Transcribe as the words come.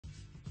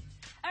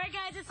All right,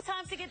 guys, it's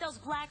time to get those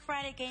Black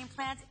Friday game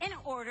plans in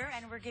order,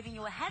 and we're giving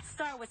you a head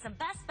start with some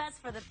best bets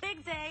for the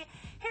big day.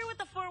 Here with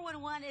the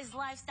 411 is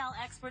lifestyle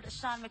expert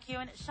Sean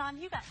McEwen. Sean,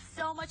 you got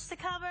so much to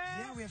cover.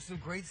 Yeah, we have some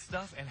great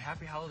stuff, and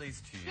happy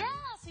holidays to you. Yeah,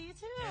 to you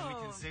too. And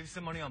we can save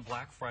some money on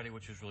Black Friday,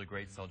 which is really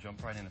great, so I'll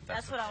jump right in if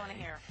that's what I want to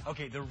hear.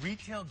 Okay, the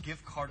Retail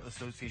Gift Card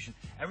Association.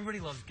 Everybody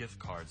loves gift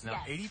cards. Now,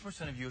 Yes.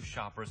 80% of U.S.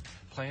 shoppers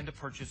plan to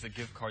purchase a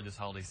gift card this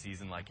holiday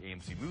season, like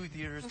AMC movie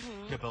theaters,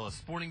 Cabela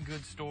sporting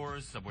goods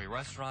stores, Subway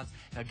restaurants.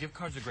 Now, gift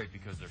cards are great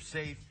because they're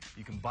safe.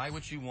 You can buy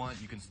what you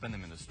want. You can spend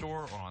them in the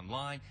store or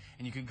online.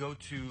 And you can go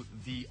to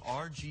the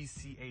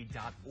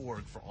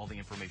rgca.org for all the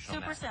information on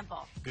that. Super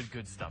simple.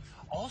 Good stuff.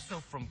 Also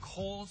from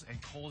Kohl's and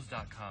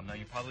Kohl's.com. Now,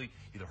 you probably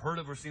either heard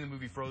of or seen the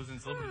movie Frozen.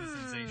 It's a little bit of a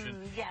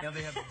sensation. Yes. Now,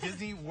 they have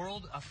Disney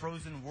World,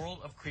 Frozen World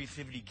of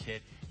Creativity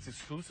Kit. It's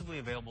exclusively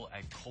available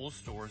at Kohl's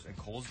stores and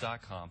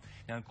Kohl's.com.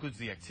 Now, it includes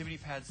the activity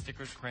pads,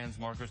 stickers, crayons,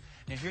 markers.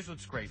 Now, here's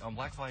what's great. On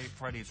Black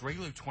Friday, it's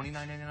regularly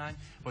 $29.99,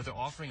 but they're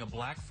offering a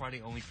Black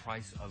Friday only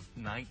price of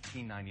 $19.99,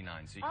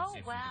 so you can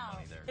save some good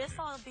money there. This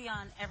will be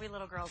on every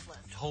little girl's list.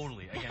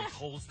 Totally. Again,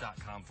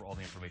 Kohl's.com for all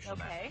the information on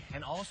that.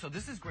 And also,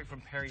 this is great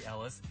from Perry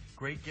Ellis.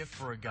 Great gift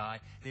for a guy.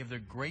 They have their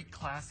great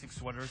classic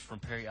sweaters from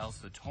Perry Ellis,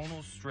 the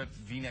tonal strip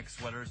V-neck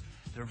sweaters.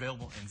 They're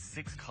available in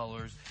 6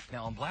 colors.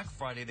 Now, on Black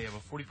Friday, they have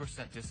a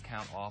 40%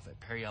 discount off at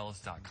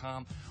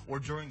PerryEllis.com, or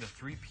during the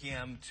 3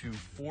 p.m. to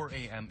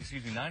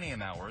 9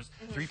 a.m. hours,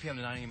 3 p.m.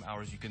 to 9 a.m.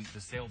 hours, the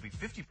sale will be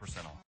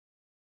 50% off.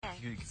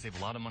 You can save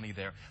a lot of money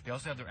there. They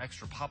also have their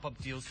extra pop-up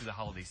deals through the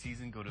holiday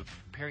season. Go to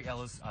Perry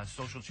Ellis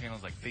social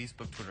channels like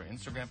Facebook, Twitter,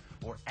 Instagram,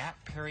 or at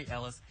Perry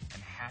Ellis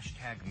and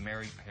hashtag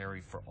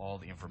 #MaryPerry for all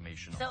the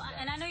information on that.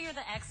 And I know you're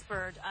the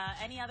expert.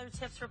 Any other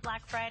tips for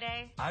Black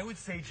Friday? I would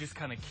say just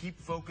kind of keep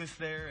focused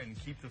there and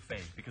keep the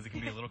faith, because it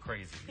can be a little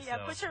crazy. Yeah,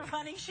 put your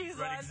running shoes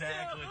on,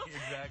 exactly, too.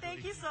 Exactly.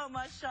 Thank you so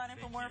much, Sean. And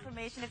for more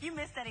information, if you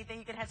missed anything,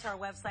 you can head to our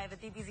website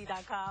at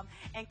dbz.com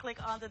and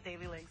click on the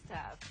Daily Links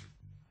tab.